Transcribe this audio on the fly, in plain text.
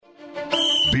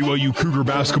BYU Cougar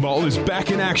basketball is back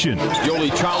in action. Yoeli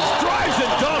Childs drives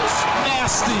and dunks.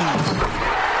 Nasty.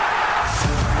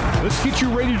 Let's get you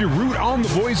ready to root on the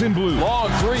boys in blue. Long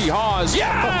three, Haws.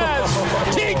 Yes!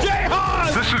 TJ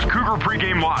Haws! This is Cougar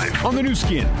Pregame Live on the new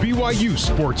skin, BYU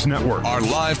Sports Network. Our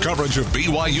live coverage of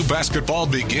BYU basketball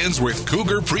begins with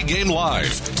Cougar Pregame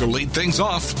Live. To lead things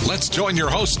off, let's join your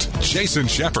host, Jason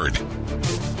Shepard.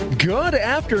 Good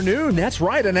afternoon. That's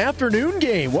right, an afternoon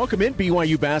game. Welcome in,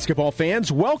 BYU basketball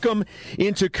fans. Welcome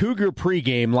into Cougar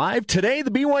Pregame Live. Today,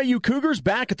 the BYU Cougars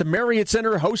back at the Marriott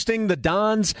Center hosting the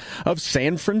Dons of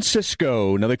San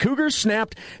Francisco. Now, the Cougars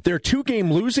snapped their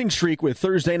two-game losing streak with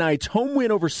Thursday night's home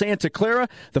win over Santa Clara.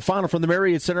 The final from the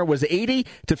Marriott Center was 80-58.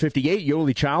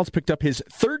 Yoeli Childs picked up his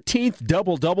 13th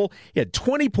double-double. He had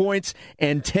 20 points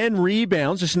and 10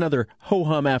 rebounds. Just another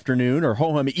ho-hum afternoon or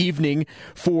ho-hum evening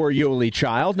for Yoeli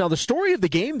Childs. Now, the story of the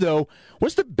game, though,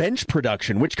 was the bench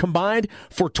production, which combined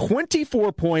for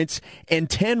 24 points and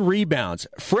 10 rebounds.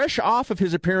 Fresh off of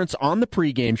his appearance on the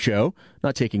pregame show,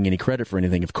 not taking any credit for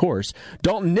anything, of course,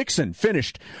 Dalton Nixon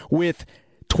finished with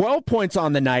 12 points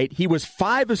on the night. He was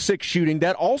 5 of 6 shooting.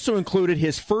 That also included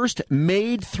his first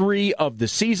made three of the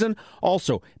season.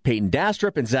 Also, Peyton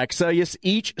Dastrup and Zach Sellius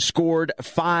each scored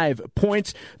 5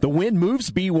 points. The win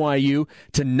moves BYU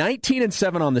to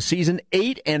 19-7 on the season,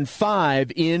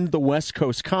 8-5 in the West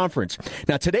Coast Conference.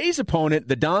 Now, today's opponent,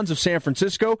 the Dons of San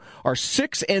Francisco, are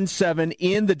 6-7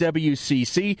 in the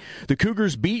WCC. The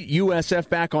Cougars beat USF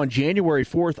back on January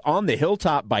 4th on the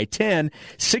Hilltop by 10,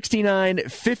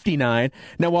 69-59.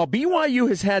 Now, while BYU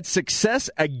has had success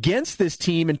against this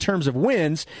team in terms of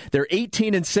wins, they're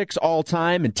 18-6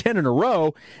 all-time and 10 in a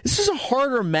row. This is a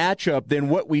harder matchup than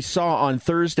what we saw on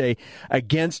Thursday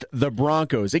against the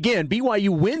Broncos. Again,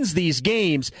 BYU wins these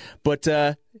games, but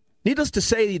needless to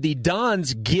say, the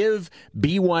Dons give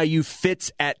BYU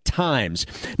fits at times.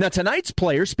 Now, tonight's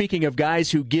player, speaking of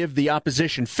guys who give the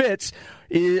opposition fits,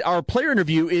 our player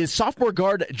interview is sophomore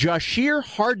guard Jahshire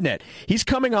Hardnett. He's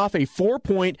coming off a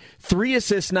 4-point,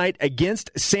 3-assist night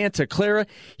against Santa Clara.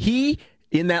 He,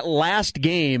 in that last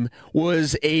game,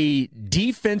 was a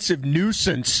defensive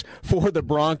nuisance for the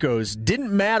Broncos.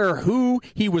 Didn't matter who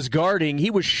he was guarding,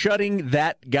 he was shutting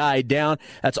that guy down.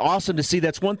 That's awesome to see.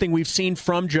 That's one thing we've seen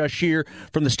from Jahshire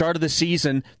from the start of the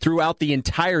season throughout the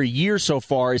entire year so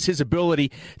far, is his ability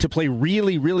to play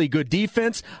really, really good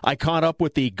defense. I caught up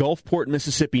with the Gulfport,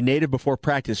 Mississippi native before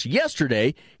practice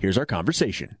yesterday. Here's our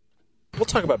conversation. We'll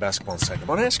talk about basketball in a second. I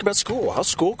want to ask you about school. How's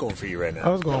school going for you right now? I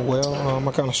was going well.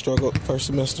 I kind of struggled the first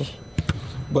semester,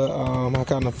 but I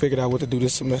kind of figured out what to do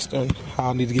this semester and how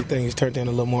I need to get things turned in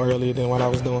a little more earlier than what I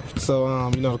was doing. So,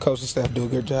 the coaching staff do a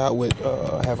good job with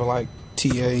having,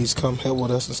 TAs come help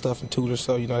with us and stuff and tutors.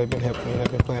 So, they've been helping me.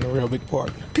 They've been playing a real big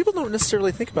part. People don't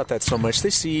necessarily think about that so much. They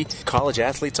see college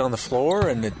athletes on the floor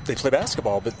and they play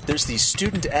basketball, but there's the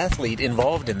student athlete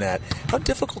involved in that. How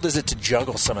difficult is it to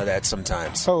juggle some of that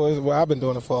sometimes? I've been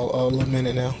doing it for a little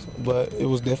minute now, but it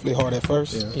was definitely hard at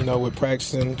first, with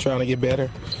practicing, trying to get better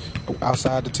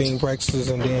outside the team practices,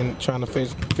 and then trying to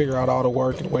figure out all the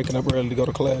work and waking up early to go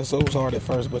to class. So it was hard at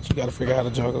first, but you got to figure out how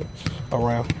to juggle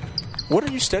around. What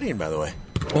are you studying, by the way?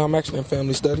 I'm actually in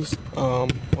family studies.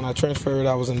 When I transferred,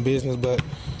 I was in business, but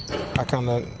I kind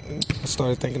of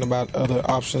started thinking about other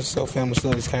options, so family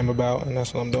studies came about, and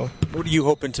that's what I'm doing. What are you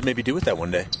hoping to maybe do with that one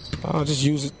day? I'll just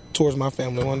use it towards my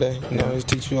family one day. It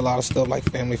teach you a lot of stuff like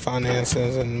family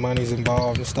finances and money's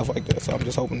involved and stuff like that, so I'm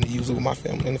just hoping to use it with my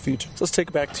family in the future. So let's take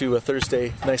it back to a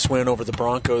Thursday. Nice win over the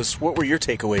Broncos. What were your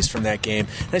takeaways from that game?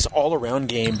 Nice all-around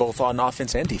game, both on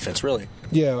offense and defense, really.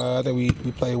 Yeah, I think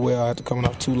we played well after coming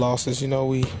off 2 losses.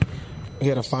 We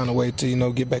had to find a way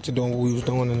to, get back to doing what we was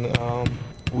doing, and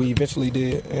we eventually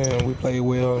did, and we played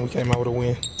well, and we came out with a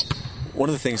win. One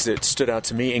of the things that stood out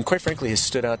to me, and quite frankly has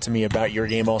stood out to me about your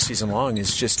game all season long,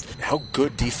 is just how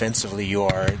good defensively you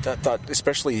are. I thought,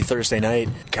 especially Thursday night,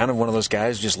 kind of one of those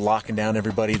guys just locking down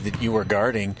everybody that you were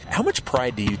guarding. How much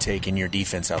pride do you take in your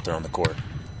defense out there on the court?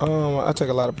 I take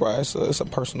a lot of pride. It's a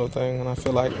personal thing, and I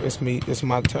feel like it's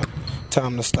my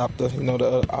time to stop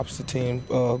the opposite team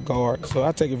guard. So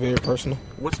I take it very personal.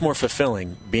 What's more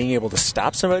fulfilling, being able to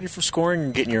stop somebody from scoring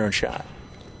and getting your own shot?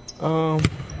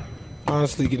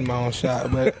 Honestly, getting my own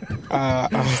shot, but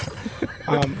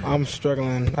I'm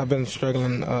struggling. I've been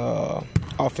struggling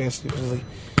offensively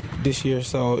this year,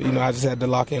 so I just had to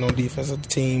lock in on defense. The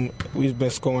team, we've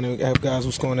been scoring. We have guys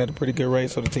who scoring at a pretty good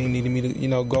rate, so the team needed me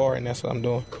to guard, and that's what I'm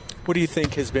doing. What do you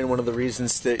think has been one of the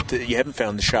reasons that you haven't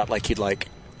found the shot like you'd like?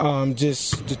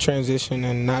 Just the transition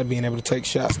and not being able to take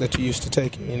shots that you used to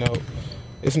taking.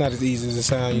 it's not as easy as it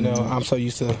sounds. You know, I'm so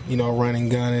used to, running,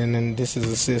 gunning, and this is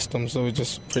a system, so it's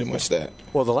just pretty much that.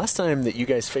 Well, the last time that you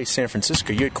guys faced San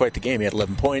Francisco, you had quite the game. You had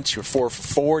 11 points. You were 4 for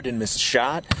 4, didn't miss a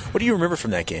shot. What do you remember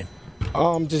from that game?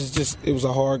 Just it was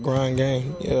a hard grind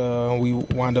game. We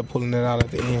wound up pulling it out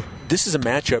at the end. This is a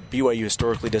matchup BYU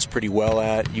historically does pretty well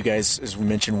at. You guys, as we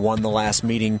mentioned, won the last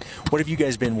meeting. What have you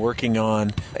guys been working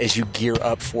on as you gear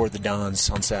up for the Dons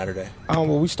on Saturday?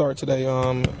 Well, we start today.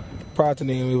 Prior to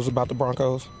then, it was about the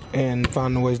Broncos and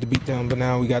finding ways to beat them. But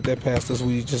now we got that past us.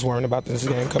 We just worrying about this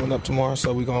game coming up tomorrow.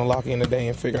 So we're going to lock in today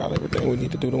and figure out everything we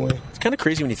need to do to win. It's kind of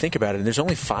crazy when you think about it. And there's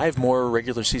only 5 more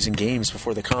regular season games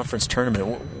before the conference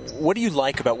tournament. What do you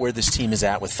like about where this team is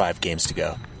at with 5 games to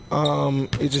go?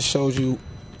 It just shows you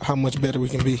how much better we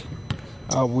can be.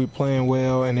 We're playing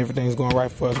well and everything's going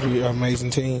right for us. We're an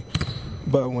amazing team.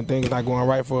 But when things not going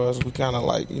right for us, we kind of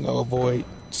avoid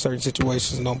certain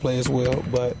situations and don't play as well.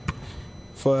 But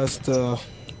for us to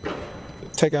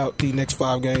take out the next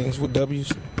 5 games with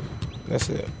W's, that's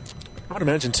it. I would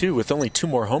imagine, too, with only 2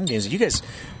 more home games, you guys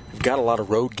have got a lot of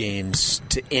road games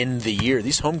to end the year.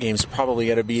 These home games probably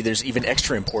got to be, there's even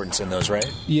extra importance in those, right?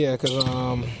 Yeah, because,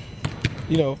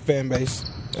 fan base.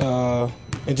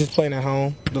 And just playing at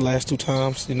home the last 2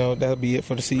 times, that'll be it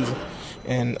for the season.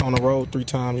 And on the road 3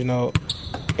 times, in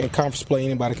conference play,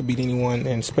 anybody can beat anyone,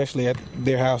 and especially at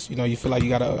their house, you feel like you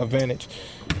got an advantage.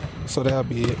 So that'll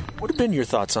be it. What have been your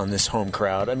thoughts on this home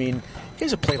crowd? I mean, you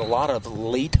guys have played a lot of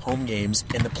late home games,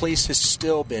 and the place has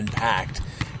still been packed.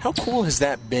 How cool has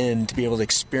that been to be able to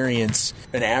experience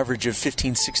an average of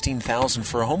 15,000, 16,000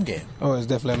 for a home game? Oh, it's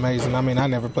definitely amazing. I mean, I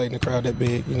never played in a crowd that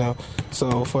big,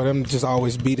 So for them to just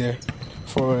always be there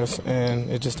for us, and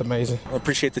it's just amazing. I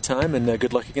appreciate the time, and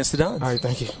good luck against the Dons. All right,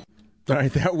 thank you. All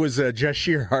right, that was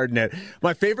Jahshire Hardnett.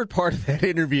 My favorite part of that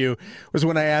interview was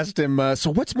when I asked him,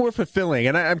 so what's more fulfilling?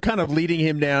 And I'm kind of leading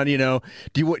him down, do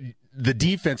you want the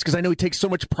defense, because I know he takes so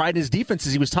much pride in his defense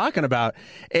as he was talking about.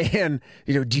 And,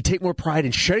 do you take more pride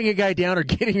in shutting a guy down or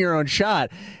getting your own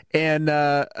shot? And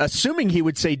assuming he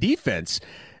would say defense.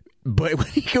 But when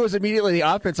he goes immediately to the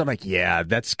offense, I'm like, yeah,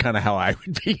 that's kind of how I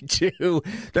would be too.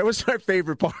 That was my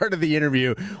favorite part of the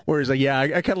interview, where he's like, yeah,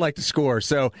 I kind of like to score.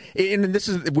 So, and this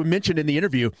is, we mentioned in the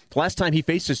interview, last time he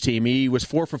faced his team, he was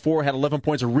 4 for 4, had 11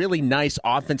 points, a really nice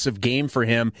offensive game for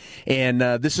him. And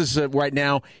this is right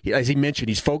now, as he mentioned,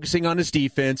 he's focusing on his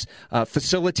defense,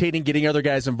 facilitating, getting other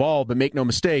guys involved. But make no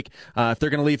mistake, if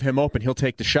they're going to leave him open, he'll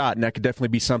take the shot. And that could definitely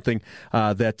be something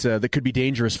that could be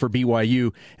dangerous for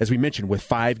BYU, as we mentioned, with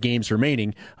 5 games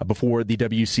remaining before the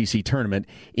WCC tournament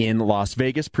in Las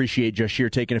Vegas. Appreciate Jahshire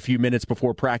taking a few minutes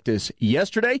before practice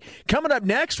yesterday. Coming up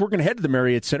next, we're going to head to the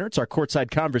Marriott Center. It's our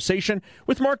courtside conversation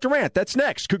with Mark Durrant. That's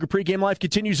next. Cougar Pregame Live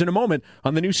continues in a moment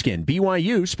on the new skin,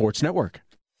 BYU Sports Network.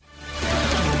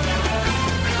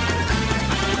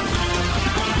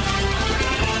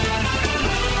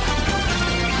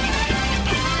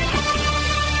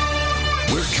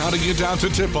 Counting you down to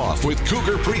tip-off with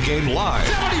Cougar Pregame Live.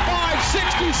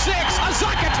 75-66, a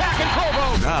Zuck attack in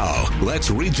Provo. Now,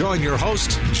 let's rejoin your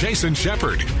host, Jason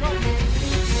Shepard.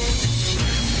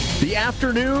 The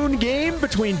afternoon game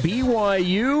between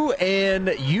BYU and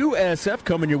USF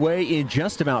coming your way in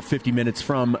just about 50 minutes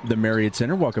from the Marriott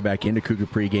Center. Welcome back into Cougar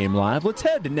Pregame Live. Let's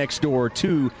head next door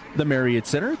to the Marriott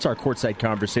Center. It's our courtside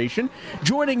conversation.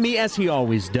 Joining me, as he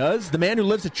always does, the man who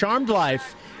lives a charmed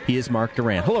life, he is Mark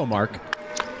Durrant. Hello, Mark.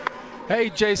 Hey,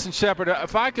 Jason Shepard,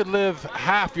 if I could live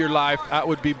half your life, that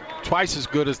would be twice as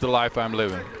good as the life I'm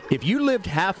living. If you lived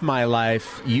half my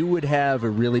life, you would have a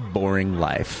really boring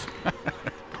life.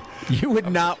 You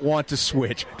would not want to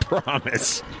switch, I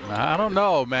promise. I don't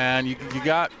know, man. You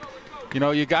got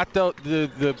the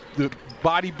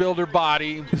bodybuilder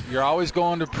body. You're always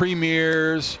going to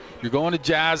premieres. You're going to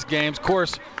jazz games. Of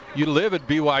course, you live at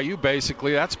BYU,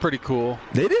 basically. That's pretty cool.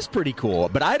 It is pretty cool,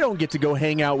 but I don't get to go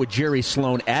hang out with Jerry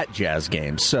Sloan at jazz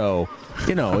games, so,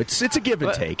 it's a give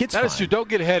and take. It's fine. That's true. Don't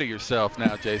get ahead of yourself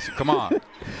now, Jason. Come on.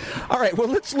 All right, well,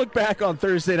 let's look back on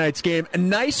Thursday night's game. A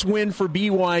nice win for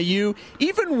BYU.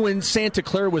 Even when Santa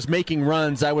Clara was making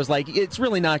runs, I was like, it's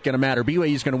really not going to matter.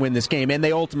 BYU's going to win this game, and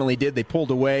they ultimately did. They pulled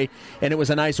away, and it was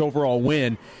a nice overall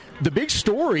win. The big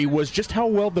story was just how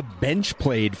well the bench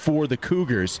played for the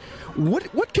Cougars.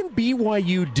 What can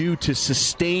BYU do to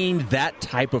sustain that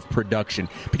type of production?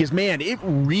 Because, man, it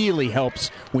really helps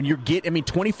when you're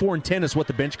 24-10 is what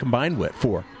the bench combined with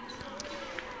for.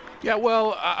 Yeah,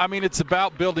 well, I mean, it's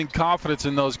about building confidence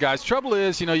in those guys. Trouble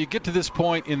is, you get to this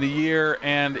point in the year,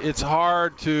 and it's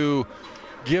hard to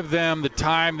give them the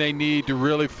time they need to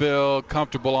really feel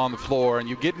comfortable on the floor. And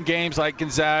you get in games like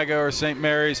Gonzaga or St.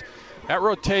 Mary's, that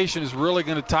rotation is really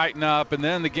going to tighten up, and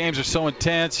then the games are so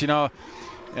intense,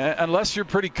 unless you're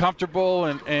pretty comfortable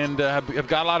and have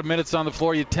got a lot of minutes on the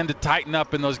floor, you tend to tighten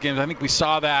up in those games. I think we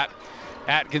saw that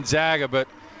at Gonzaga, but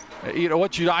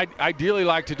what you'd ideally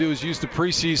like to do is use the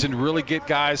preseason to really get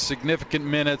guys significant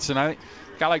minutes. And I think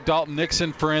a guy like Dalton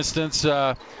Nixon, for instance,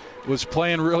 was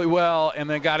playing really well and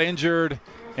then got injured.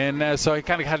 And so he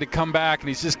kind of had to come back, and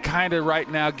he's just kind of right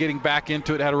now getting back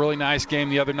into it. Had a really nice game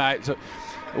the other night. So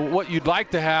what you'd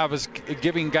like to have is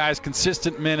giving guys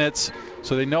consistent minutes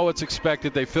so they know what's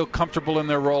expected. They feel comfortable in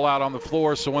their rollout on the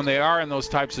floor, so when they are in those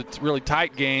types of really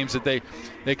tight games that they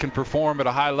can perform at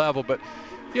a high level. But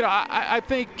I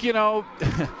think,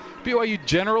 BYU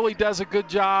generally does a good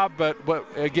job, but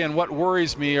again, what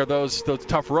worries me are those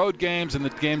tough road games and the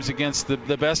games against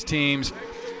the best teams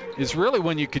is really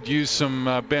when you could use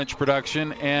some bench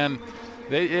production, and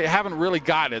they haven't really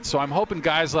got it. So I'm hoping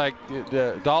guys like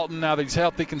Dalton, now that he's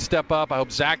healthy, can step up. I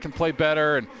hope Zach can play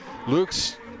better, and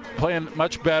Luke's playing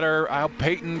much better. I hope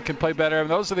Peyton can play better. And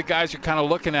those are the guys you're kind of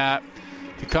looking at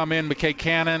to come in, McKay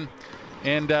Cannon.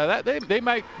 And they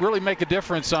might really make a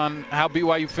difference on how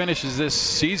BYU finishes this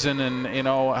season and,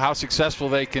 how successful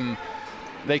they can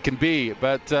be.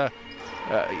 But,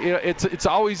 it's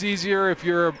always easier if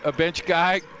you're a bench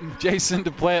guy, Jason,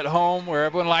 to play at home where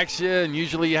everyone likes you and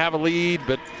usually you have a lead.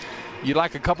 But you'd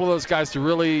like a couple of those guys to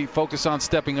really focus on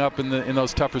stepping up in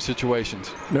those tougher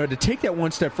situations. No, to take that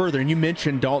one step further, and you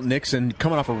mentioned Dalton Nixon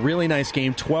coming off a really nice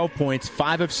game, 12 points,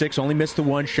 5 of 6, only missed the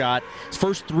one shot. His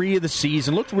first 3 of the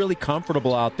season, looked really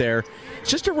comfortable out there.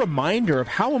 It's just a reminder of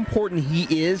how important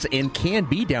he is and can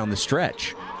be down the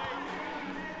stretch.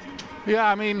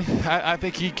 Yeah, I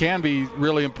think he can be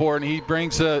really important. He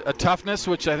brings a toughness,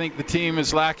 which I think the team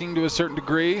is lacking to a certain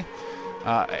degree.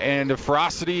 And a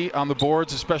ferocity on the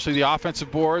boards, especially the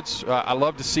offensive boards. I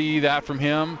love to see that from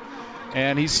him.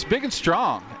 And he's big and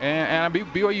strong. And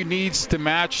BYU needs to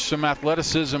match some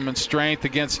athleticism and strength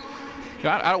against.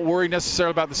 I don't worry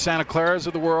necessarily about the Santa Claras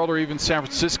of the world or even San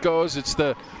Francisco's. It's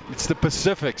the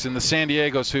Pacifics and the San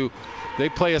Diegos who they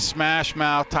play a smash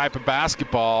mouth type of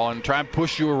basketball and try and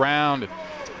push you around.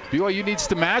 BYU needs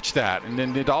to match that, and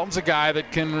then Dalton's a guy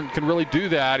that can really do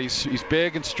that. He's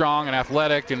big and strong and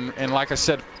athletic, and like I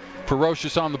said,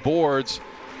 ferocious on the boards.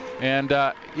 And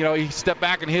he stepped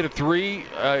back and hit a 3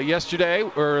 yesterday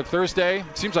or Thursday.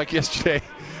 It seems like yesterday.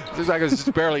 It seems like it was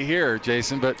just barely here,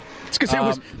 Jason. But it's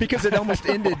because it almost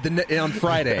ended on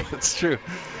Friday. That's true.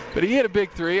 But he hit a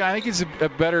big 3. I think he's a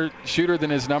better shooter than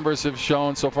his numbers have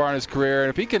shown so far in his career. And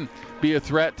if he can be a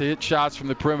threat to hit shots from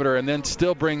the perimeter and then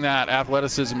still bring that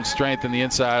athleticism and strength in the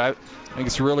inside, I think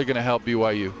it's really going to help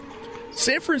BYU.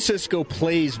 San Francisco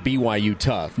plays BYU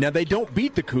tough. Now, they don't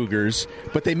beat the Cougars,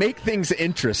 but they make things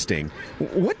interesting.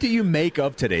 What do you make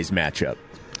of today's matchup?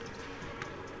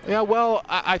 Yeah, well,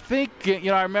 I think,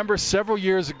 I remember several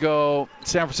years ago,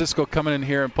 San Francisco coming in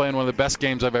here and playing one of the best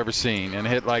games I've ever seen and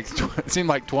hit it seemed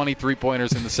like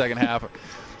 23-pointers in the second half.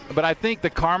 But I think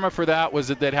the karma for that was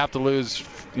that they'd have to lose,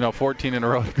 14 in a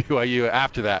row to BYU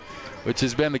after that, which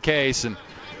has been the case.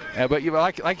 But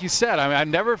like you said, I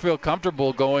never feel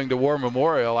comfortable going to War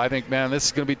Memorial. I think, man, this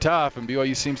is going to be tough, and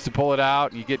BYU seems to pull it out.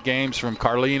 And you get games from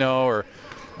Carlino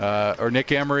or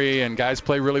Nick Emery, and guys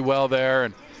play really well there.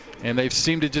 And they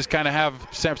seem to just kind of have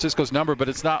San Francisco's number, but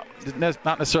it's not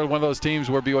necessarily one of those teams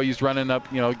where BYU's running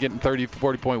up, getting 30,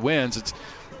 40-point wins.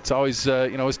 It's always,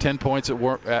 it's 10 points at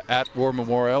War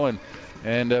Memorial,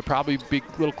 and probably be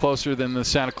a little closer than the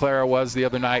Santa Clara was the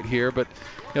other night here. But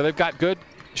they've got good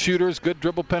shooters, good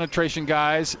dribble penetration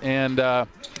guys, and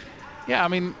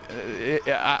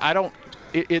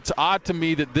It's odd to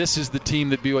me that this is the team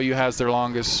that BYU has their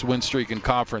longest win streak in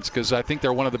conference, because I think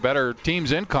they're one of the better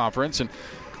teams in conference. And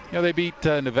they beat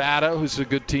Nevada, who's a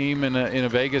good team in a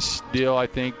Vegas deal, I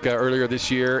think, earlier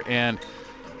this year, and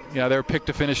they were picked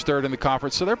to finish third in the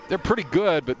conference. So they're pretty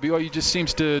good, but BYU just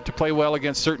seems to play well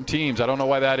against certain teams. I don't know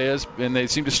why that is, and they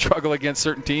seem to struggle against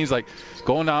certain teams. Like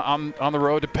going on the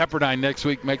road to Pepperdine next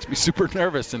week makes me super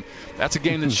nervous, and that's a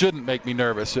game that shouldn't make me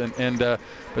nervous. But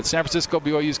San Francisco,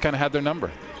 BYU's kind of had their number.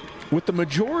 With the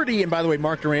majority, and by the way,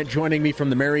 Mark Durant joining me from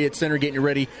the Marriott Center, getting you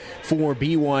ready for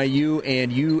BYU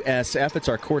and USF. It's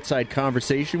our courtside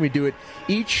conversation. We do it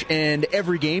each and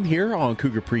every game here on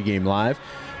Cougar Pregame Live.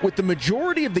 With the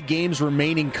majority of the games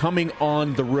remaining coming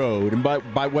on the road, and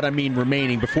by what I mean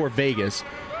remaining before Vegas,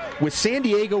 with San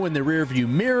Diego in the rearview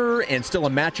mirror and still a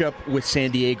matchup with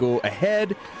San Diego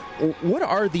ahead, what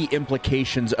are the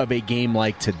implications of a game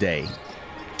like today?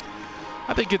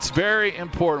 I think it's very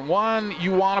important. One,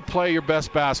 you want to play your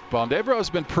best basketball. And Dave Rowe has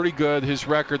been pretty good. His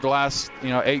record the last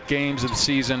 8 games of the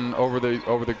season over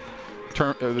the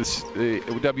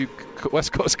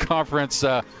West Coast Conference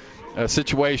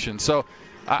situation. So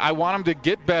I want them to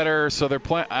get better, so they're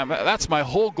playing. That's my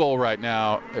whole goal right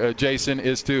now, Jason,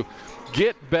 is to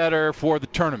get better for the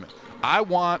tournament. I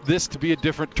want this to be a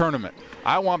different tournament.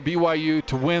 I want BYU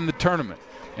to win the tournament.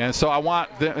 And so I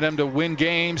want them to win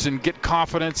games and get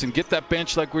confidence and get that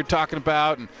bench like we were talking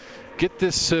about and get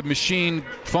this machine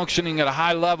functioning at a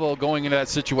high level going into that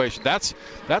situation. That's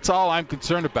all I'm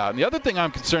concerned about. And the other thing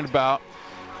I'm concerned about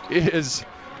is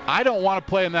I don't want to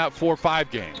play in that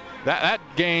 4-5 game. That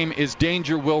game is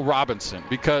danger Will Robinson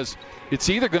because it's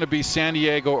either going to be San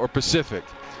Diego or Pacific.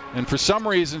 And for some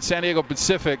reason, San Diego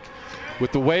Pacific,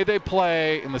 with the way they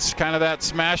play and this kind of that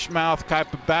smash mouth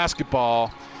type of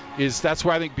basketball, that's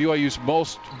where I think BYU is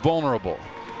most vulnerable.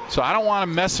 So I don't want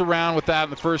to mess around with that in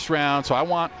the first round. So I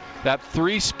want that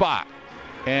 3 spot.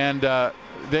 And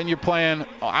then you're playing,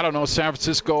 I don't know, San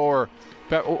Francisco or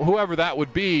whoever that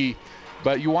would be.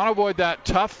 But you want to avoid that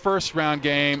tough first round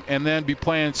game and then be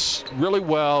playing really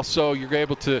well so you're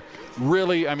able to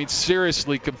really,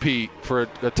 seriously compete for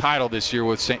a title this year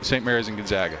with St. Mary's and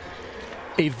Gonzaga.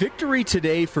 A victory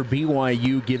today for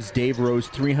BYU gives Dave Rose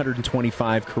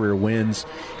 325 career wins,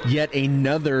 yet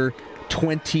another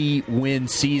 20-win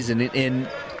season. And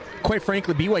quite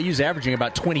frankly, BYU's averaging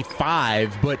about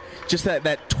 25, but just that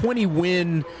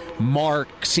 20-win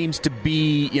mark seems to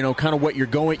be, kind of what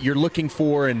you're looking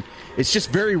for, and it's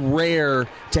just very rare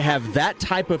to have that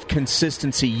type of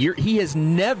consistency. He has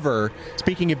never,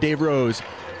 speaking of Dave Rose,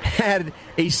 had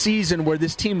a season where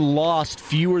this team lost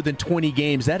fewer than 20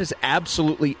 games. That is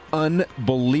absolutely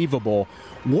unbelievable.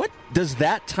 What does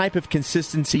that type of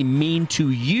consistency mean to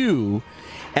you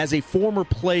as a former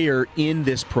player in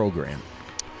this program?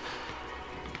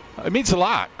 It means a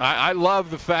lot. I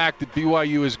love the fact that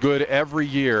BYU is good every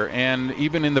year, and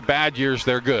even in the bad years,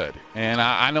 they're good. And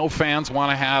I know fans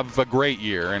want to have a great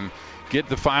year and get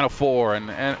the Final Four, and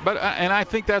I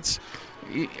think that's.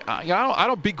 I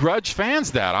don't begrudge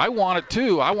fans that. I want it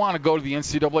too. I want to go to the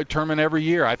NCAA tournament every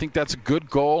year. I think that's a good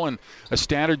goal and a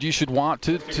standard you should want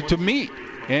to meet.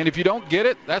 And if you don't get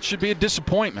it, that should be a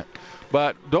disappointment.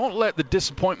 But don't let the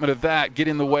disappointment of that get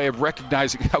in the way of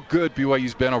recognizing how good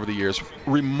BYU's been over the years.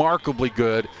 Remarkably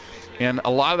good. And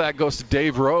a lot of that goes to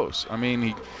Dave Rose.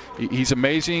 He's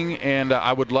amazing, and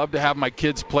I would love to have my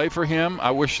kids play for him.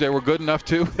 I wish they were good enough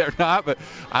to. They're not, but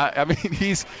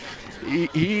he's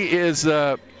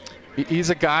a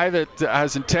guy that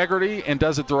has integrity and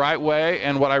does it the right way.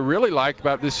 And what I really like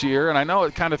about this year, and I know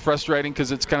it's kind of frustrating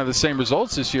because it's kind of the same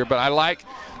results this year, but I like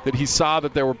that he saw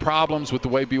that there were problems with the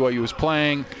way BYU was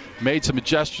playing, made some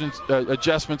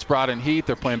adjustments, brought in heat.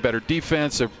 They're playing better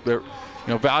defense. They're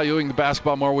valuing the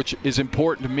basketball more, which is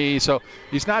important to me. So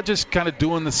he's not just kind of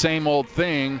doing the same old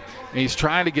thing. He's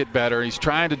trying to get better. He's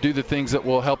trying to do the things that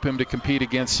will help him to compete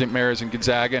against St. Mary's and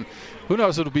Gonzaga. And who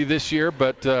knows what it'll be this year,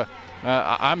 but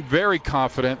I'm very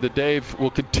confident that Dave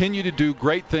will continue to do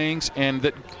great things and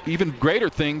that even greater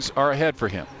things are ahead for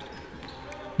him.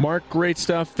 Mark, great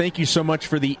stuff. Thank you so much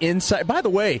for the insight. By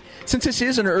the way, since this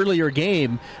is an earlier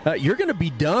game, you're going to be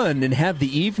done and have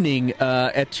the evening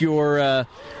at your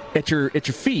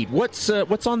feet. What's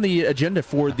on the agenda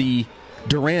for the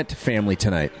Durant family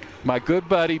tonight? My good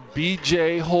buddy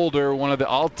B.J. Holder, one of the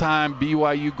all-time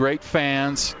BYU great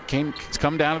fans, he's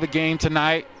come down to the game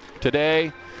today.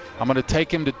 I'm going to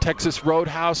take him to Texas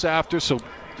Roadhouse after, so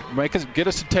get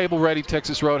us a table ready,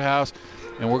 Texas Roadhouse,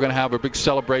 and we're going to have a big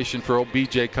celebration for old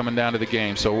B.J. coming down to the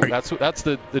game. So that's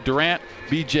the Durant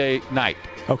B.J. night.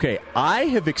 Okay, I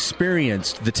have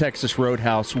experienced the Texas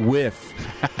Roadhouse with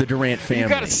the Durant family. You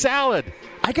got a salad.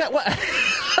 I got what?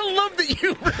 I love that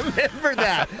you remember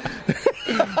that.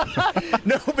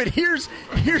 No, but here's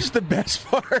the best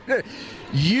part.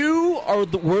 You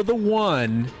were the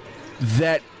one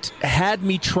that had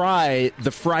me try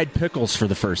the fried pickles for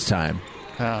the first time.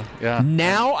 Yeah.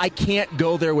 Now I can't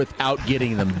go there without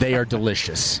getting them. They are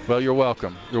delicious. Well, you're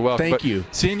welcome. Thank you.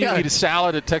 Seeing you eat a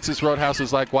salad at Texas Roadhouse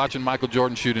is like watching Michael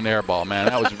Jordan shoot an air ball, man.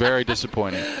 That was very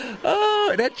disappointing.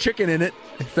 Oh, it had chicken in it.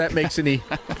 If that makes any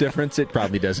difference, it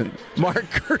probably doesn't. Mark,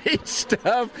 great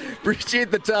stuff. Appreciate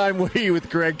the time. What are you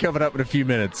with Greg coming up in a few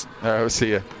minutes? All right, we'll see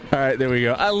you. All right, there we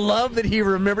go. I love that he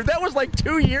remembered. That was like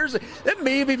 2 years. That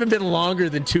may have even been longer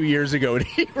than 2 years ago. And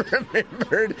he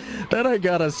remembered that I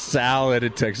got a salad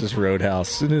at Texas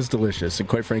Roadhouse. It is delicious. And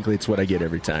quite frankly, it's what I get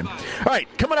every time. All right,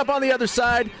 coming up on the other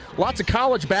side, lots of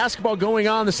college basketball going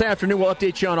on this afternoon. We'll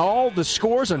update you on all the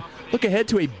scores and look ahead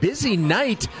to a busy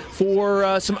night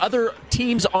for some other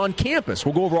teams on campus.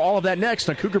 We'll go over all of that next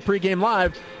on Cougar Pregame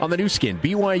Live on the new skin,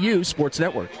 BYU Sports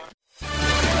Network.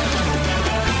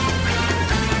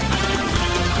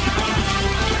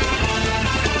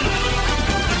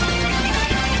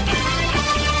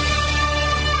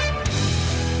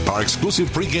 Our exclusive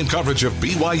pregame coverage of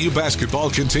BYU basketball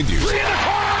continues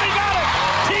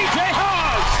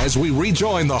as we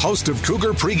rejoin the host of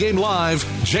Cougar Pregame Live,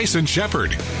 Jason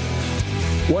Shepard.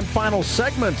 One final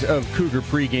segment of Cougar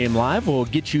Pregame Live will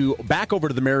get you back over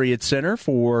to the Marriott Center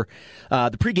for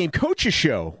the Pregame Coaches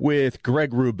Show with Greg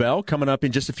Wrubell coming up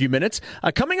in just a few minutes.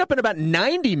 Coming up in about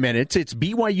 90 minutes, it's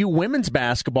BYU women's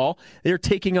basketball. They're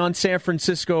taking on San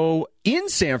Francisco in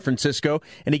San Francisco.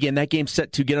 And again, that game's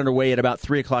set to get underway at about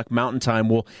 3 o'clock Mountain Time.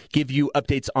 We'll give you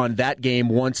updates on that game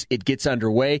once it gets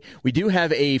underway. We do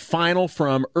have a final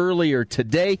from earlier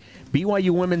today. BYU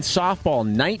women's softball,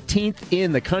 19th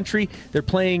in the country. They're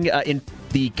playing in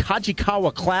the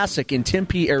Kajikawa Classic in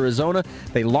Tempe, Arizona.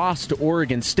 They lost to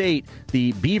Oregon State.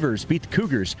 The Beavers beat the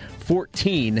Cougars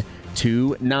 14-9.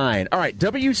 All right,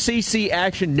 WCC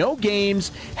action. No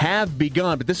games have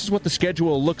begun, but this is what the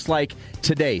schedule looks like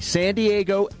today. San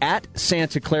Diego at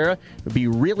Santa Clara. It would be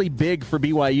really big for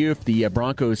BYU if the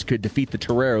Broncos could defeat the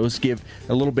Toreros, give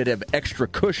a little bit of extra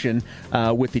cushion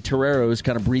with the Toreros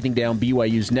kind of breathing down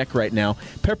BYU's neck right now.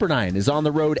 Pepperdine is on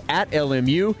the road at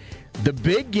LMU. The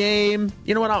big game,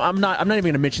 you know what? I'm not even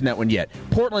going to mention that one yet.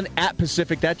 Portland at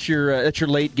Pacific. That's your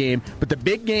late game. But the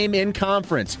big game in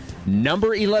conference,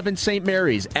 number 11 St.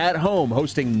 Mary's at home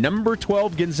hosting number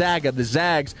 12 Gonzaga. The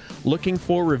Zags looking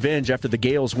for revenge after the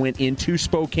Gales went into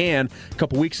Spokane a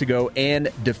couple weeks ago and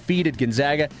defeated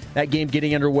Gonzaga. That game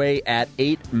getting underway at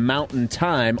 8 Mountain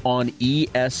Time on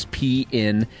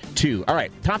ESPN2. All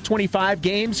right, top 25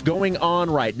 games going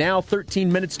on right now. 13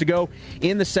 minutes to go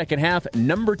in the second half.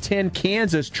 Number 10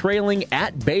 Kansas trailing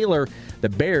at Baylor. The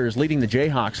Bears leading the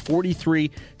Jayhawks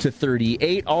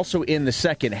 43-38. Also in the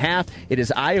second half, it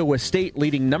is Iowa State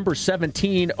leading number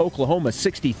 17 Oklahoma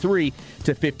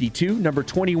 63-52. Number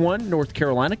 21 North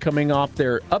Carolina coming off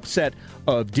their upset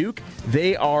of Duke.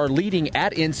 They are leading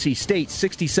at NC State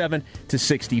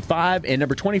 67-65. And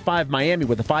number 25 Miami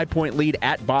with a 5-point lead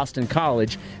at Boston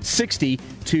College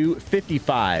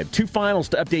 60-55. Two finals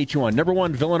to update you on. Number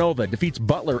 1 Villanova defeats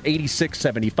Butler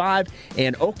 86-75.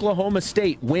 And Oklahoma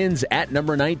State wins at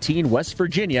number 19 West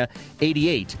Virginia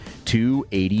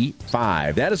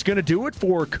 88-85. That is going to do it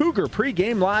for Cougar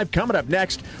Pregame Live. Coming up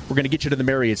next, we're going to get you to the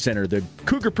Marriott Center. The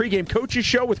Cougar Pregame Coaches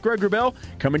Show with Greg Wrubell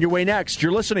coming your way next.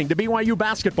 You're listening to BYU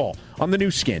Basketball on the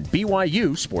new skin,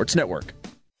 BYU Sports Network.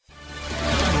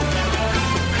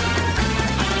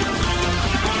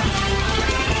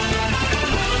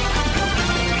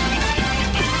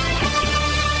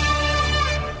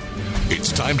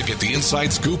 It's time to get the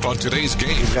inside scoop on today's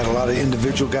game. We've got a lot of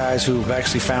individual guys who have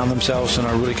actually found themselves and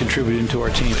are really contributing to our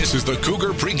team. This is the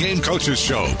Cougar Pregame Coaches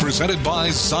Show, presented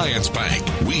by Science Bank.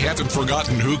 We haven't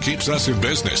forgotten who keeps us in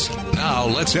business. Now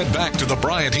let's head back to the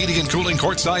Bryant Heating and Cooling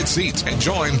courtside seats and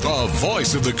join the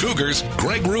voice of the Cougars,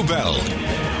 Greg Wrubell.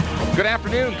 Good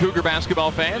afternoon, Cougar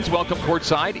basketball fans. Welcome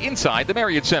courtside inside the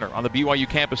Marriott Center on the BYU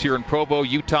campus here in Provo,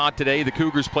 Utah. Today, the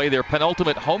Cougars play their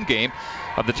penultimate home game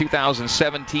of the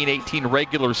 2017-18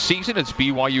 regular season. It's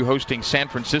BYU hosting San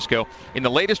Francisco in the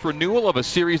latest renewal of a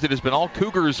series that has been all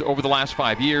Cougars over the last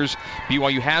 5 years.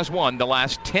 BYU has won the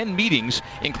last 10 meetings,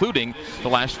 including the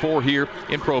last 4 here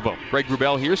in Provo. Greg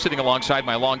Wrubell here, sitting alongside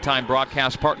my longtime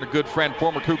broadcast partner, good friend,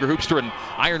 former Cougar hoopster and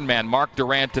Ironman Mark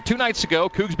Durant. 2 nights ago,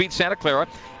 Cougs beat Santa Clara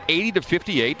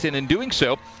 80-58, and in doing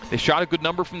so, they shot a good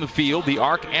number from the field, the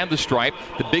arc and the stripe.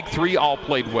 The big three all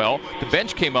played well. The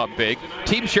bench came up big.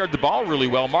 Team shared the ball really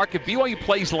well. Mark, if BYU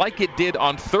plays like it did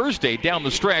on Thursday down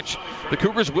the stretch, the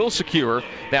Cougars will secure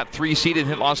that 3 seed and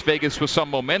hit Las Vegas with some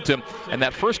momentum, and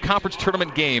that first conference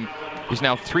tournament game is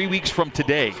now 3 weeks from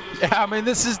today. Yeah, I mean,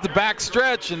 this is the back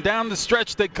stretch, and down the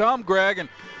stretch they come, Greg, and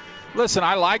listen,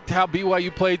 I liked how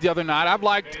BYU played the other night. I've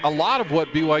liked a lot of what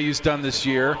BYU's done this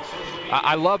year.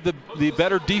 I love the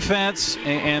better defense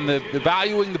and the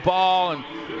valuing the ball. And,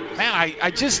 man,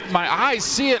 I just, my eyes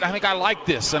see it. I think I like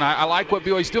this, and I like what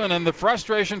BYU's doing. And the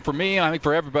frustration for me, and I think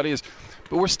for everybody, is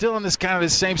but we're still in this kind of the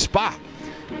same spot.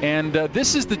 And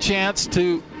this is the chance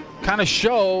to kind of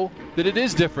show that it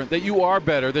is different, that you are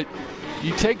better, that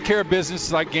you take care of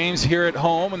business like games here at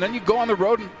home, and then you go on the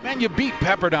road and, man, you beat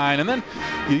Pepperdine, and then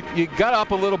you got up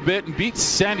a little bit and beat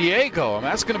San Diego. I mean,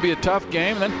 that's going to be a tough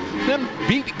game. And then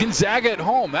beat Gonzaga at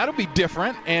home. That'll be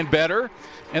different and better.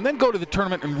 And then go to the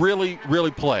tournament and really,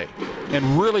 really play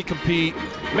and really compete,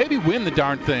 maybe win the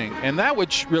darn thing. And that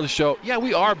would really show, yeah,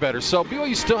 we are better. So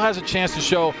BYU still has a chance to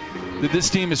show that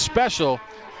this team is special.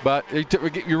 But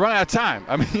you're running out of time.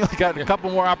 I mean, you got a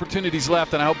couple more opportunities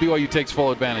left, and I hope BYU takes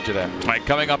full advantage of that. All right,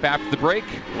 coming up after the break,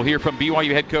 we'll hear from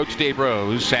BYU head coach Dave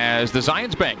Rose as the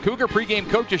Zions Bank Cougar Pregame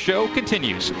Coaches Show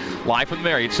continues live from the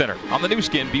Marriott Center on the new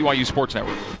skin BYU Sports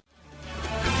Network.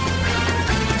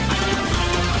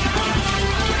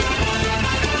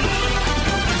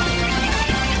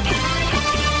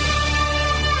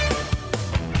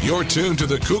 You're tuned to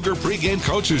the Cougar Pregame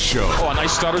Coaches Show. Oh, a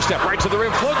nice stutter step right to the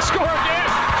rim. Float score again.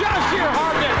 Jahshire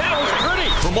Hardnett. That was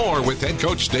pretty. For more with head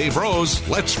coach Dave Rose,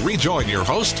 let's rejoin your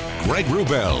host, Greg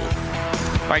Wrubell.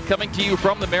 All right, coming to you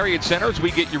from the Marriott Center as we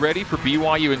get you ready for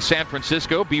BYU in San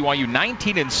Francisco. BYU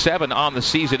 19-7 on the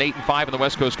season, 8-5 in the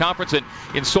West Coast Conference, and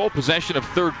in sole possession of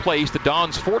third place. The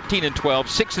Dons 14-12,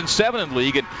 6-7 in the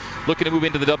league, and looking to move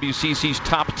into the WCC's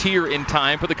top tier in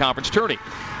time for the conference tourney.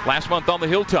 Last month on the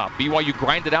Hilltop, BYU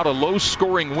grinded out a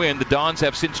low-scoring win. The Dons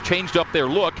have since changed up their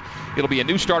look. It'll be a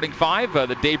new starting five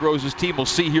that Dave Rose's team will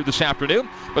see here this afternoon.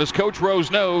 But as Coach Rose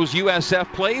knows,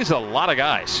 USF plays a lot of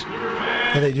guys.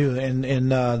 Yeah, they do,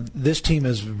 and this team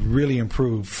has really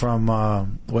improved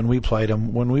from when we played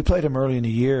them. When we played them early in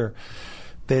the year,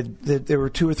 they were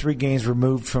 2 or 3 games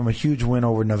removed from a huge win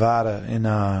over Nevada in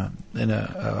a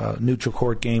neutral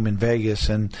court game in Vegas,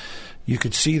 and you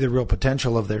could see the real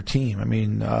potential of their team. I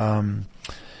mean, I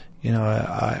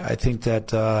think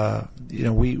that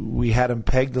we had them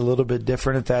pegged a little bit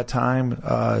different at that time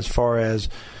as far as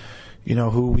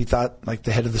who we thought like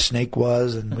the head of the snake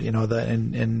was, and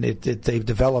they've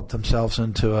developed themselves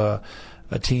into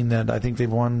a team that I think they've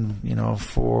won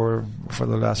for the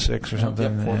last 6 or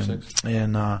something. Yeah, 4-6.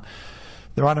 And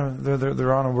they're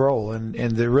on a roll, and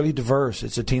they're really diverse.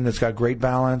 It's a team that's got great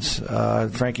balance.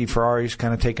 Frankie Ferrari's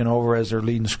kind of taken over as their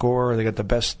leading scorer. They got the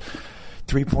best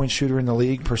 3-point shooter in the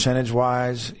league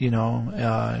percentage-wise, in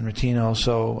Ratino.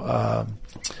 So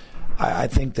I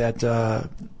think that,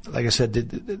 like I said,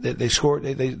 they scored.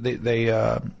 They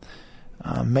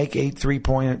make 8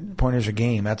 3-pointers a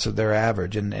game. That's their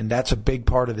average, and that's a big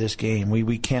part of this game.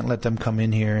 We can't let them come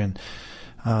in here and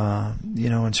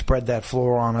and spread that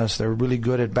floor on us. They're really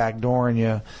good at backdooring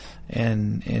you,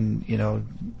 and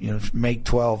make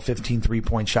 12, 15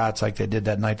 3-point shots like they did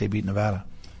that night they beat Nevada.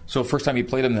 So first time you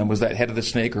played them then, was that head of the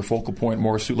snake or focal point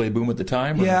more Sule Boom at the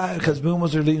time? Or? Yeah, because Boom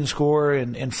was their leading scorer,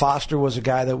 and Foster was a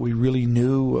guy that we really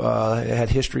knew, had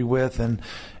history with, and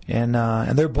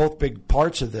they're both big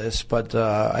parts of this. But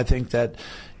I think that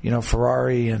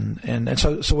Ferrari and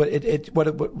so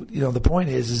the point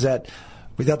is that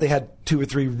we thought they had 2 or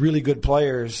 3 really good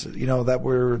players, that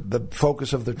were the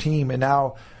focus of their team, and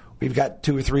now we've got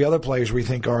 2 or 3 other players we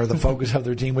think are the focus of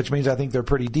their team, which means I think they're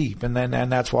pretty deep, and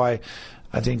that's why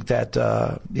I think that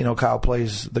Kyle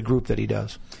plays the group that he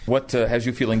does. What has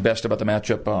you feeling best about the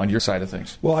matchup on your side of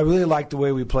things? Well, I really liked the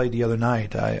way we played the other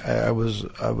night. I was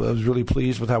really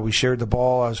pleased with how we shared the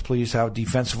ball. I was pleased how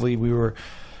defensively we were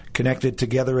connected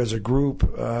together as a group.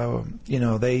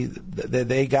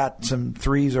 They got some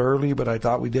threes early, but I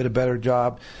thought we did a better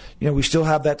job. We still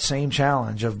have that same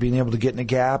challenge of being able to get in a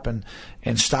gap and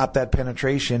stop that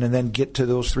penetration and then get to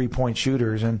those 3-point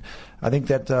shooters. And I think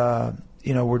that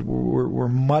we're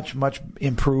much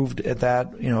improved at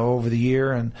that over the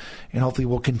year, and hopefully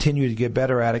we'll continue to get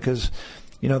better at it, because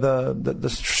the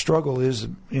struggle is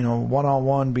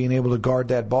one-on-one being able to guard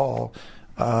that ball.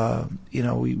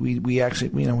 We actually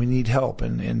we need help,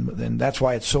 and that's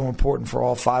why it's so important for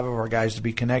all 5 of our guys to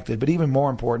be connected. But even more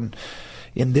important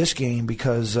in this game,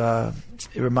 because it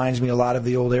reminds me a lot of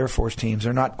the old Air Force teams.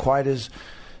 They're not quite as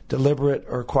deliberate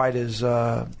or quite as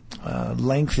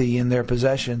lengthy in their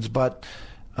possessions, but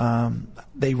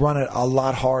they run it a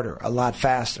lot harder, a lot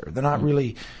faster. They're not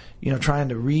really trying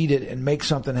to read it and make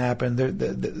something happen,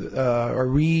 or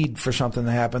read for something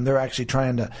to happen. They're actually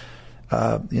trying to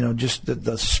just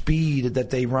the speed that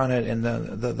they run it and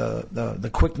the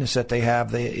quickness that they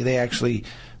have. They actually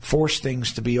force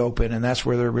things to be open, and that's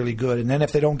where they're really good. And then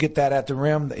if they don't get that at the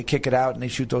rim, they kick it out and they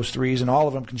shoot those threes, and all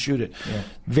of them can shoot it. Yeah.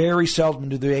 Very seldom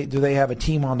do they have a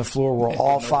team on the floor where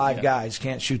all 5 guys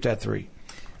can't shoot that three.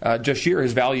 Jahshire,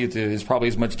 his value is probably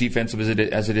as much defensive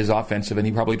as it is offensive, and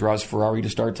he probably draws Ferrari to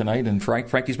start tonight. And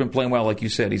Frankie's been playing well, like you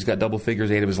said. He's got double figures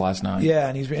 8 of his last 9. Yeah,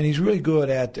 and he's really good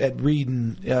at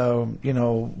reading,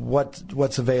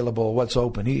 what's available, what's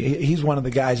open. He's one of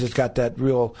the guys that's got that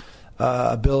real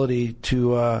ability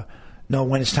to know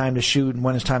when it's time to shoot and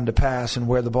when it's time to pass and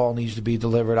where the ball needs to be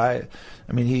delivered. I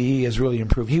mean, he has really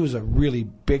improved. He was a really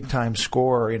big-time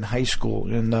scorer in high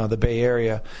school in the Bay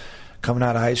Area. Coming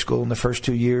out of high school in the first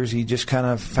 2 years, he just kind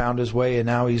of found his way, and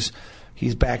now he's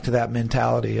back to that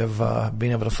mentality of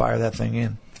being able to fire that thing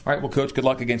in. All right, well, Coach, good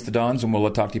luck against the Dons, and we'll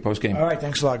talk to you post-game. All right,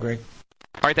 thanks a lot, Greg.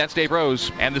 All right, that's Dave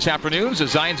Rose. And this afternoon's the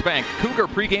Zions Bank Cougar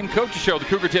Pregame Coaches Show, the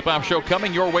Cougar Tip-Off Show,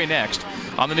 coming your way next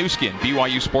on the new skin,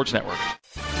 BYU Sports Network.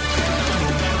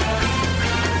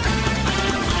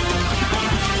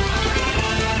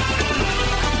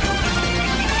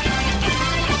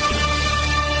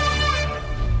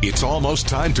 It's almost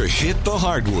time to hit the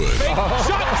hardwood. Shot,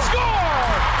 score!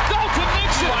 Dalton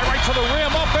Nixon! Right to the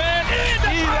rim, up and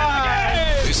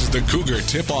in! This is the Cougar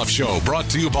Tip-Off Show, brought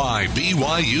to you by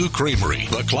BYU Creamery,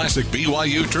 the classic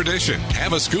BYU tradition.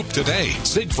 Have a scoop today.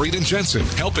 Siegfried and Jensen,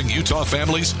 helping Utah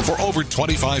families for over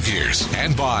 25 years.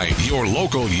 And by your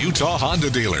local Utah Honda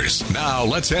dealers. Now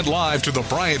let's head live to the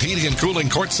Bryant Heating and Cooling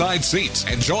courtside seats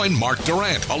and join Mark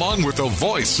Durant, along with the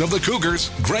voice of the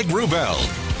Cougars, Greg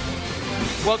Wrubell.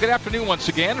 Well, good afternoon once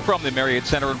again from the Marriott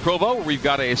Center in Provo. We've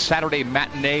got a Saturday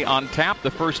matinee on tap, the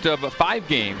first of 5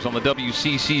 games on the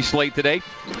WCC slate today.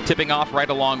 Tipping off right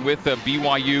along with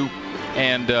BYU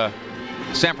and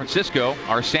San Francisco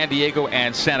are San Diego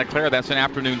and Santa Clara. That's an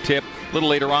afternoon tip. A little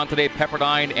later on today,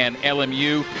 Pepperdine and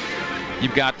LMU.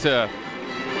 You've got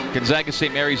Gonzaga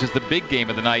St. Mary's is the big game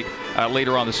of the night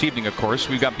later on this evening, of course.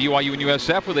 We've got BYU and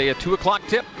USF with a 2 o'clock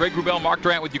tip. Greg Wrubell, Mark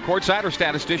Durant with you courtside. Our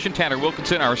statistician, Tanner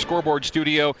Wilkinson. Our scoreboard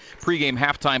studio, pregame,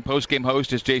 halftime, postgame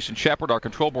host is Jason Shepard. Our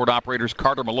control board operators,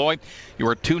 Carter Malloy. You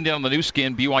are tuned in on the new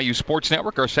skin, BYU Sports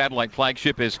Network. Our satellite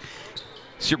flagship is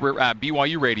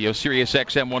BYU Radio, Sirius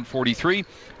XM 143.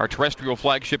 Our terrestrial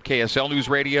flagship, KSL News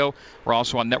Radio. We're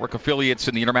also on network affiliates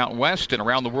in the Intermountain West and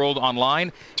around the world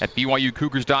online at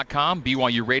BYUCougars.com,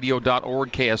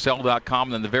 BYURadio.org, KSL.com,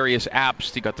 and then the various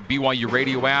apps. You got the BYU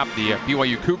Radio app, the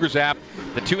BYU Cougars app,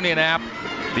 the TuneIn app,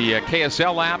 the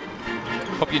KSL app.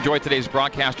 Hope you enjoyed today's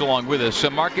broadcast along with us.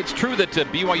 Mark, it's true that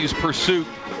BYU's pursuit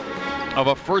of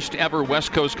a first-ever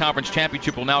West Coast Conference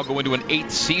championship will now go into an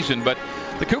 8th season, but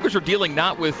the Cougars are dealing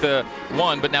not with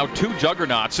one, but now 2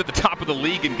 juggernauts at the top of the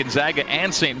league in Gonzaga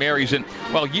and St. Mary's. And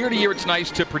while year to year it's nice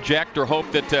to project or hope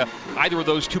that either of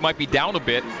those two might be down a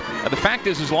bit, the fact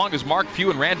is, as long as Mark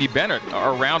Few and Randy Bennett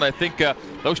are around, I think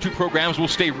those 2 programs will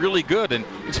stay really good. And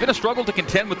it's been a struggle to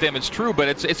contend with them, it's true, but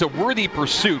it's a worthy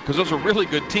pursuit because those are really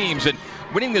good teams. And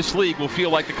winning this league will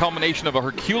feel like the culmination of a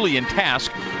Herculean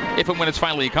task if and when it's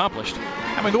finally accomplished.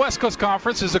 I mean, the West Coast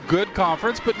Conference is a good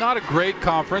conference, but not a great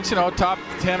conference, top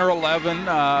 10 or 11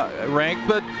 ranked.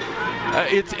 But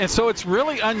so it's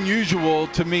really unusual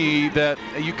to me that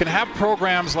you can have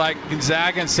programs like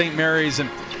Gonzaga and St. Mary's, and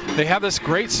they have this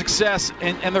great success,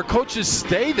 and their coaches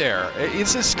stay there.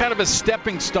 It's just kind of a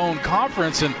stepping stone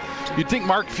conference, and you'd think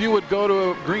Mark Few would go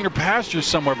to a greener pasture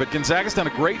somewhere, but Gonzaga's done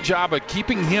a great job of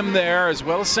keeping him there, as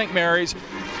well as St. Mary's.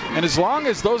 And as long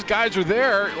as those guys are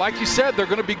there, like you said, they're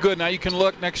going to be good. Now you can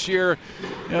look next year,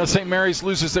 St. Mary's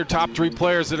loses their top 3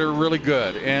 players that are really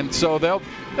good. And so they'll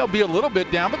be a little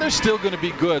bit down, but they're still going to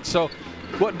be good. So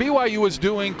what BYU was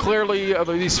doing clearly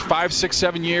over these 5, 6,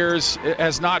 7 years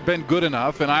has not been good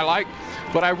enough. And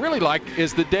what I really like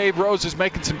is that Dave Rose is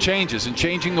making some changes and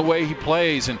changing the way he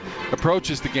plays and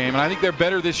approaches the game. And I think they're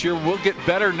better this year. We'll get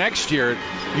better next year.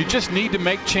 You just need to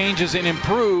make changes and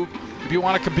improve if you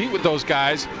want to compete with those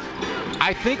guys.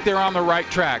 I think they're on the right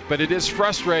track, but it is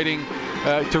frustrating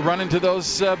to run into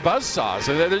those buzzsaws.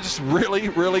 They're just really,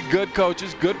 really good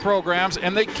coaches, good programs,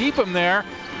 and they keep them there.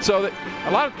 So that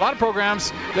a lot of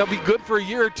programs, they'll be good for a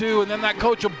year or 2, and then that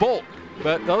coach will bolt.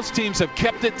 But those teams have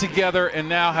kept it together and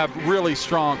now have really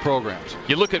strong programs.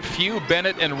 You look at Few,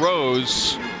 Bennett, and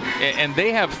Rose, and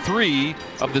they have 3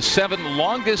 of the 7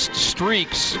 longest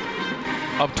streaks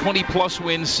of 20-plus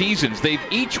win seasons. They've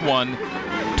each won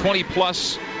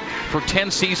 20-plus for 10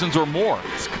 seasons or more.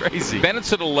 It's crazy.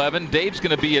 Bennett's at 11. Dave's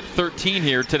going to be at 13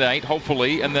 here tonight,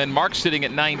 hopefully. And then Mark's sitting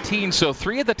at 19. So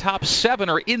 3 of the top 7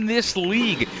 are in this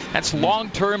league. That's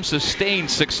long-term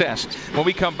sustained success. When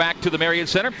we come back to the Marriott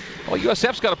Center, well,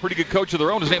 USF's got a pretty good coach of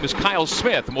their own. His name is Kyle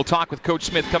Smith. And we'll talk with Coach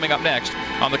Smith coming up next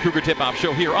on the Cougar Tip-Off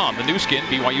Show here on the new skin,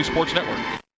 BYU Sports Network.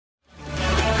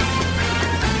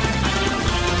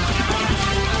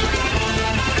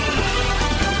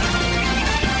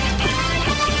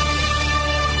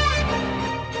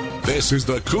 This is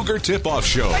the Cougar Tip-Off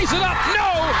Show. Raise it up.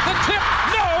 No. The tip.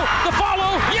 No. The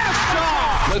follow. Yes,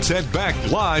 Shaw. Let's head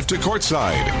back live to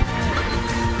courtside.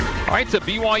 All right, to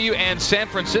BYU and San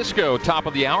Francisco, top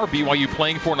of the hour. BYU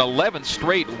playing for an 11th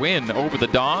straight win over the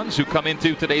Dons, who come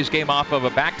into today's game off of a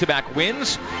back-to-back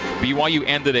wins. BYU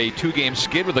ended a 2-game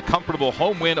skid with a comfortable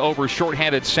home win over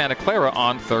shorthanded Santa Clara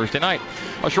on Thursday night.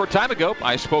 A short time ago,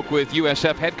 I spoke with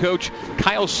USF head coach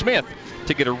Kyle Smith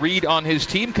to get a read on his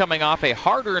team coming off a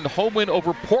hard-earned home win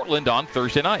over Portland on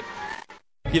Thursday night.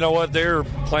 You know what? They're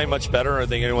playing much better. I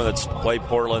think anyone that's played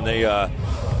Portland, their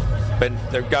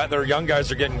young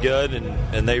guys are getting good,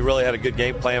 and they really had a good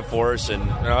game plan for us. And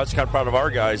I was kind of proud of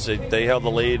our guys. They held the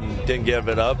lead and didn't give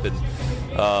it up. And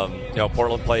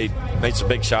Portland made some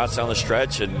big shots down the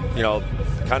stretch, and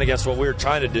kind of against what we were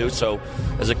trying to do. So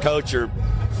as a coach, you're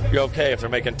okay if they're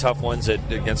making tough ones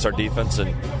against our defense,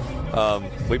 and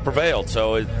we prevailed.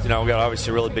 So we got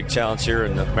obviously a really big challenge here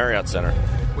in the Marriott Center.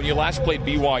 when you last played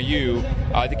BYU,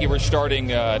 I think you were starting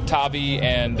Tavi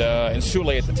and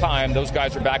Sule at the time. Those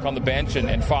guys are back on the bench,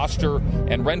 and Foster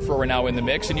and Renfro are now in the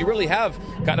mix, and you really have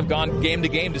kind of gone game to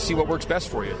game to see what works best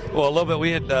for you. Well, a little bit.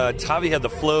 We had Tavi had the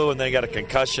flu, and then he got a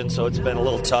concussion, so it's been a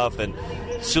little tough, and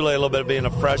Sule a little bit of being a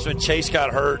freshman. Chase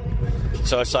got hurt.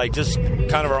 So it's like just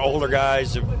kind of our older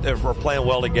guys if we're playing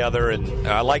well together, and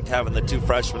I liked having the two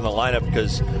freshmen in the lineup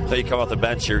because then you come off the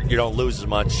bench, you don't lose as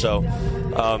much. So,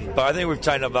 but I think we've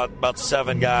tightened up about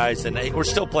 7 guys, and we're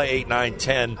still playing 8, 9,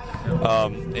 10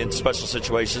 in special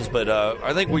situations. But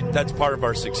I think that's part of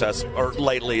our success. Or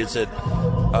lately, is that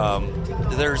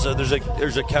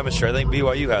there's a chemistry. I think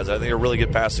BYU has. I think they're a really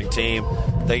good passing team.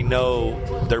 They know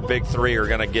their big 3 are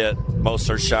going to get most of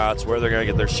their shots, where they're going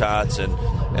to get their shots, and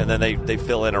then they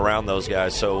fill in around those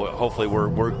guys. So hopefully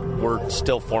we're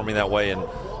still forming that way, and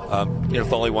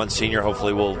if only one senior,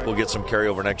 hopefully we'll get some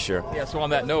carryover next year. Yeah. So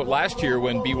on that note, last year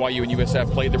when BYU and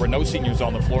USF played, there were no seniors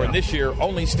on the floor, and this year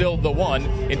only still the one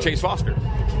in Chase Foster.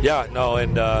 Yeah. No.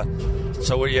 And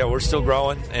so we're still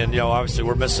growing, and obviously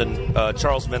we're missing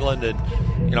Charles Midland, and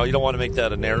you don't want to make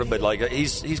that a narrative, but like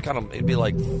he's kind of, it'd be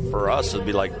like for us, it'd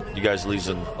be like you guys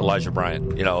losing Elijah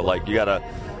Bryant. Like you gotta.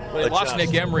 Well, they lost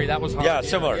Nick Emery. That was hard. Yeah,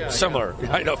 similar.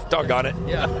 I know, doggone it.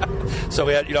 Yeah. So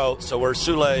we had, so where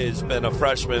Sule has been a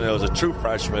freshman, it was a true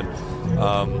freshman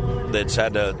that's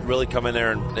had to really come in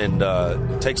there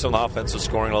and take some offensive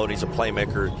scoring load. He's a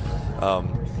playmaker.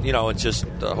 It's just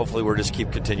hopefully we're just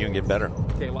keep continuing to get better.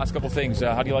 Okay, last couple things.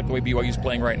 How do you like the way BYU's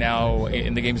playing right now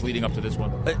in the games leading up to this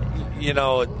one? I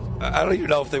don't even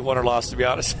know if they won or lost, to be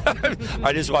honest.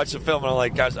 I just watched the film and I'm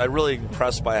like, guys, I'm really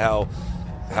impressed by how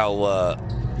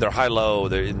they're high-low,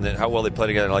 how well they play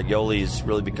together. Like Yoli's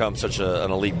really become such an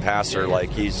elite passer.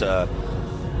 Like he's and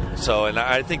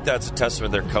I think that's a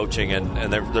testament to their coaching,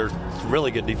 and they're a really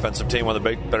good defensive team, one of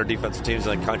the better defensive teams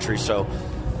in the country. So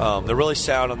they're really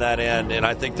sound on that end, and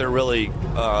I think they're really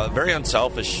very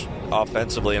unselfish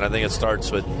offensively. And I think it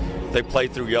starts with they play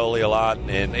through Yoli a lot,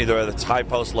 and either it's high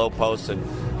post, low post, and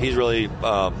he's really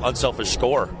unselfish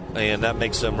scorer, and that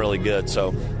makes them really good.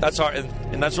 So that's hard,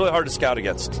 and that's really hard to scout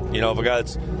against. If a guy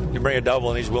you bring a double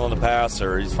and he's willing to pass,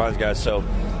 or he finds guys. So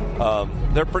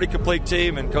they're a pretty complete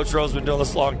team, and Coach Rowe's been doing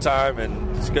this a long time,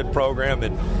 and it's a good program,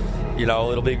 and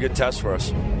it'll be a good test for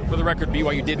us. For the record,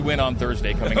 BYU did win on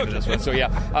Thursday coming into this one. So,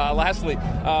 lastly,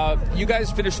 you guys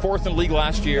finished 4th in the league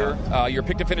last year. You're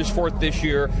picked to finish 4th this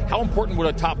year. How important would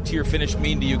a top-tier finish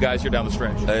mean to you guys here down the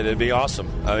stretch? It'd be awesome.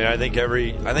 I mean, I think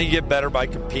you get better by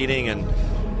competing, and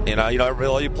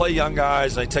you play young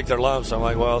guys, and they take their lumps. I'm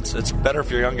like, well, it's better if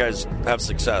your young guys have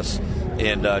success.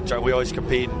 And we always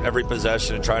compete every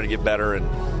possession and try to get better, and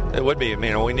it would be.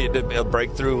 We need a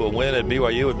breakthrough. A win at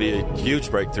BYU would be a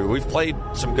huge breakthrough. We've played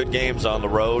some good games on the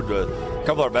road, a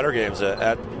couple of our better games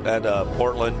at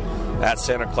Portland, at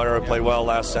Santa Clara. We played well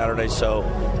last Saturday. So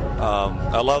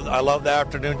I love the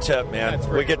afternoon tip, man.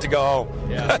 We get to go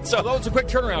home. Yeah. So it's a quick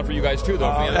turnaround for you guys too, though.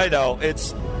 I know it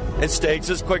stinks.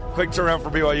 It's quick turnaround for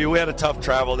BYU. We had a tough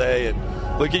travel day,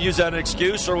 and we can use that as an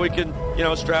excuse, or we can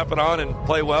strap it on and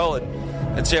play well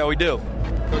and see how we do.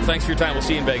 Coach, thanks for your time. We'll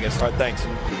see you in Vegas. All right, thanks.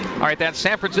 All right, that's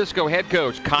San Francisco head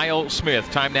coach Kyle Smith.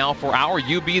 Time now for our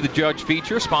You Be the Judge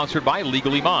feature, sponsored by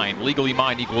Legally Mine. Legally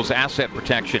Mine equals asset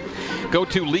protection. Go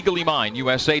to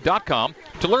LegallyMineUSA.com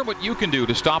to learn what you can do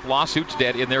to stop lawsuits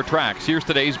dead in their tracks. Here's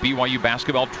today's BYU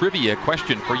basketball trivia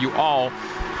question for you all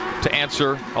to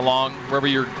answer along wherever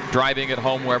you're driving, at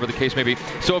home, wherever the case may be.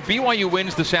 So if BYU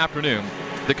wins this afternoon,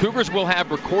 the Cougars will have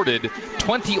recorded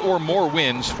 20 or more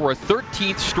wins for a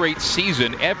 13th straight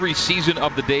season, every season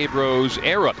of the Dave Rose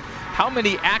era. How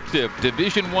many active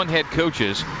Division I head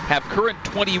coaches have current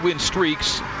 20-win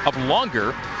streaks of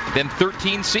longer than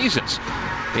 13 seasons?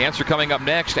 The answer coming up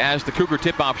next as the Cougar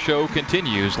Tip-Off Show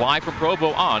continues, live from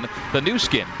Provo on the new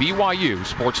skin, BYU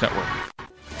Sports Network.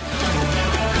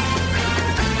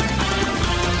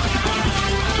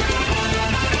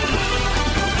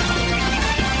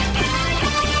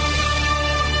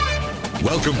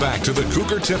 Welcome back to the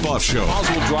Cougar Tip-Off Show.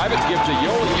 Oswald drive it, gives to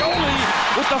Yoli.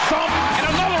 Yoli with the thump and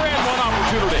another and one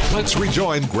opportunity. Let's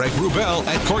rejoin Greg Wrubell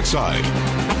at courtside.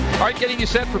 All right, getting you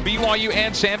set for BYU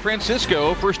and San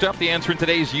Francisco. First up, the answer in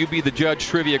today's You Be the Judge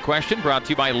trivia question, brought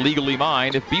to you by Legally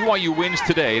Mine. If BYU wins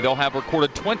today, they'll have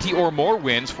recorded 20 or more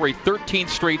wins for a 13th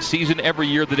straight season every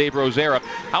year of the Dave Rose era.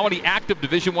 How many active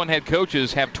Division I head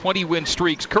coaches have 20-win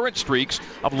streaks, current streaks,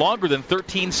 of longer than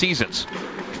 13 seasons?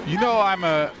 I'm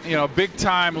a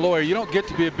big-time lawyer. You don't get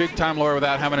to be a big-time lawyer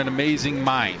without having an amazing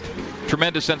mind.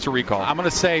 Tremendous sense of recall. I'm going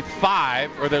to say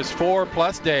 5, or there's 4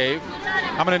 plus Dave.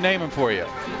 I'm going to name them for you.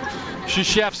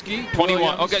 Krzyzewski. 21.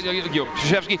 Williams. Okay,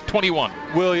 Krzyzewski, 21.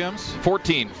 Williams.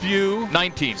 14. Few.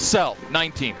 19. Self.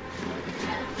 19.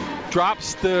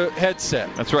 Drops the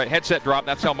headset. That's right, headset drop.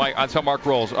 That's how Mark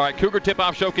rolls. All right, Cougar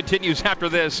Tip-Off Show continues after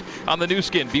this on the new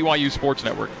skin, BYU Sports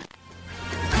Network.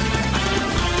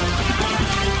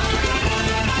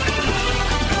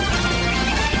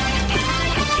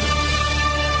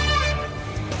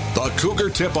 The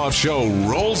Cougar Tip-Off Show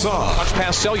rolls on. Touch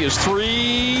pass, Selja's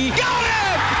 3. Got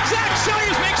it! Zach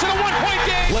Selja's makes it a one-point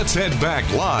game. Let's head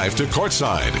back live to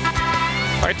courtside.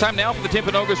 All right, time now for the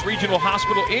Timpanogos Regional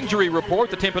Hospital Injury Report.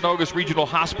 The Timpanogos Regional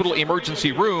Hospital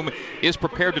Emergency Room is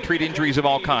prepared to treat injuries of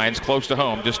all kinds close to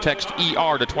home. Just text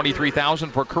ER to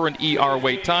 23,000 for current ER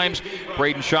wait times.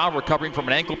 Braden Shaw recovering from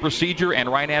an ankle procedure and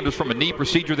Ryan Andrews from a knee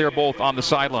procedure. They're both on the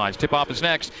sidelines. Tip-off is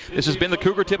next. This has been the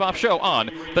Cougar Tip-Off Show on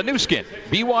the new skin,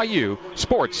 BYU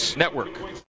Sports Network.